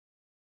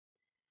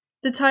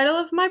The title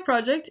of my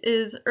project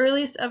is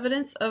Earliest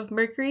Evidence of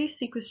Mercury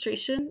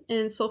Sequestration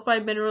in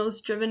Sulfide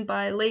Minerals Driven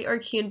by Late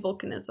Archean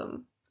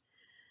Volcanism.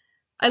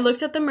 I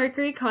looked at the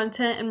mercury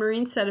content in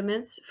marine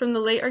sediments from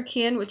the late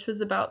Archean, which was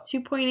about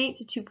 2.8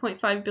 to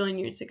 2.5 billion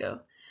years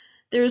ago.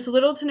 There was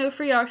little to no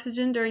free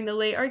oxygen during the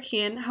late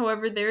Archean,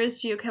 however there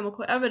is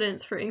geochemical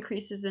evidence for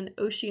increases in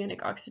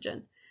oceanic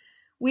oxygen.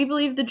 We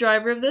believe the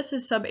driver of this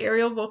is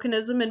subaerial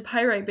volcanism and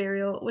pyrite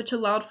burial, which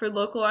allowed for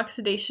local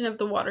oxidation of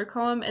the water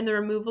column and the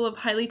removal of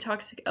highly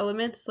toxic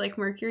elements like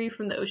mercury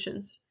from the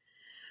oceans.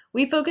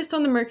 We focused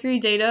on the mercury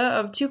data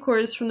of two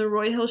cores from the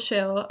Roy Hill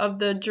Shale of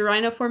the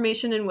Jurina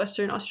Formation in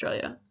Western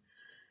Australia.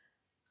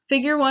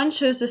 Figure 1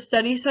 shows the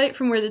study site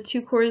from where the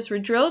two cores were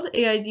drilled,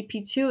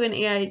 AIDP2 and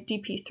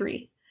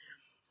AIDP3.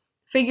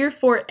 Figure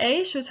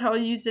 4a shows how a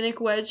eugenic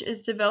wedge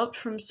is developed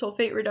from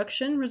sulfate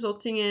reduction,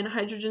 resulting in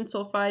hydrogen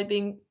sulfide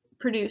being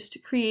produced,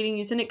 creating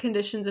eugenic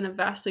conditions in a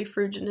vastly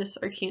ferruginous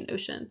Archean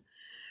ocean.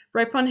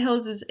 Ripon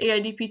Hills is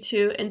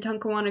AIDP2 and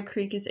Tunkawana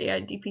Creek is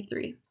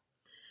AIDP3.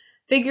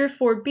 Figure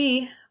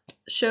 4b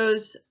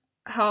shows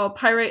how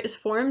pyrite is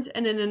formed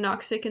in an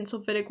anoxic and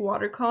sulfidic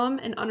water column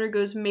and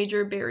undergoes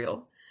major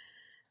burial.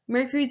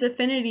 Mercury's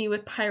affinity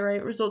with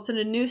pyrite results in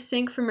a new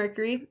sink for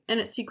mercury and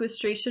its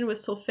sequestration with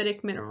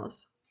sulfidic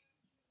minerals.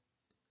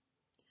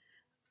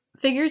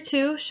 Figure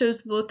 2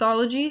 shows the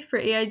lithology for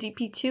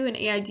AIDP2 and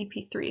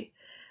AIDP3.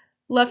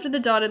 Left of the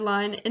dotted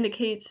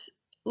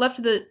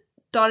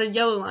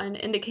yellow line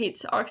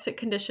indicates oxic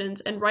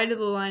conditions, and right of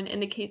the line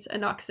indicates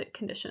anoxic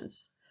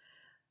conditions.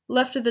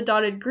 Left of the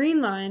dotted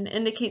green line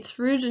indicates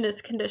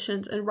ferruginous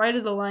conditions, and right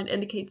of the line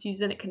indicates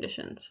eugenic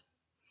conditions.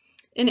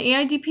 In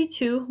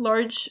AIDP2,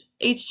 large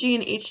Hg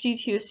and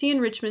HD2C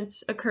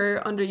enrichments occur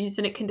under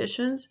eugenic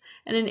conditions,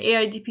 and in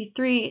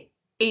AIDP3,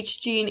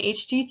 Hg and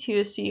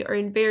HD2C are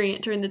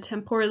invariant during the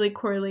temporally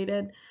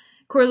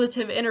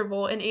correlative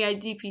interval in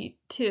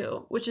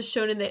AIDP2, which is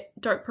shown in the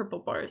dark purple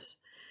bars.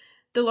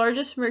 The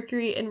largest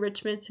mercury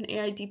enrichments in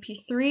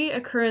AIDP3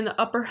 occur in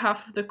the upper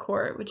half of the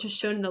core, which is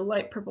shown in the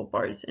light purple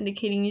bars,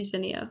 indicating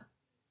eugenia.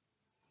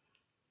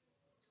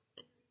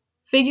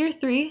 Figure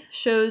 3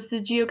 shows the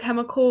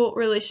geochemical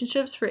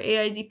relationships for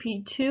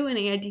AIDP2 and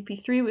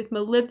AIDP3 with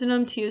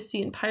molybdenum,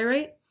 TOC, and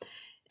pyrite.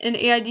 In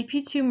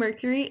AIDP2,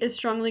 mercury is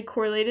strongly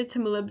correlated to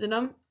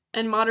molybdenum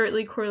and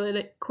moderately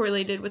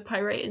correlated with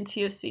pyrite and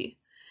TOC.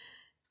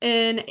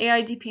 In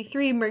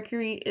AIDP3,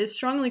 mercury is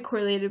strongly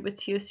correlated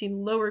with TOC in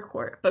the lower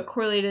core, but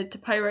correlated to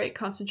pyrite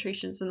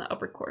concentrations in the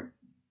upper core.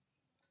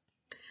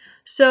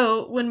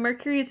 So, when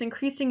mercury is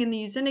increasing in the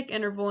eugenic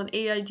interval in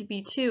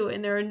AIDP2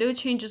 and there are no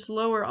changes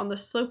lower on the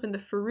slope in the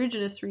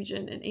ferruginous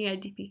region in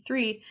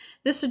AIDP3,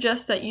 this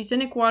suggests that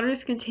eugenic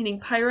waters containing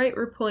pyrite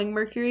were pulling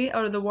mercury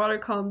out of the water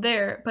column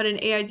there, but in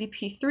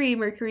AIDP3,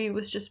 mercury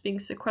was just being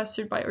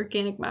sequestered by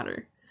organic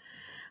matter.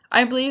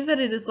 I believe that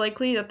it is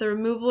likely that the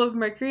removal of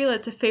mercury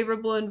led to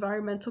favorable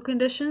environmental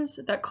conditions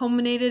that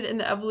culminated in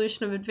the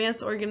evolution of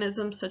advanced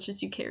organisms such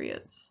as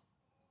eukaryotes.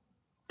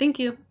 Thank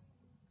you.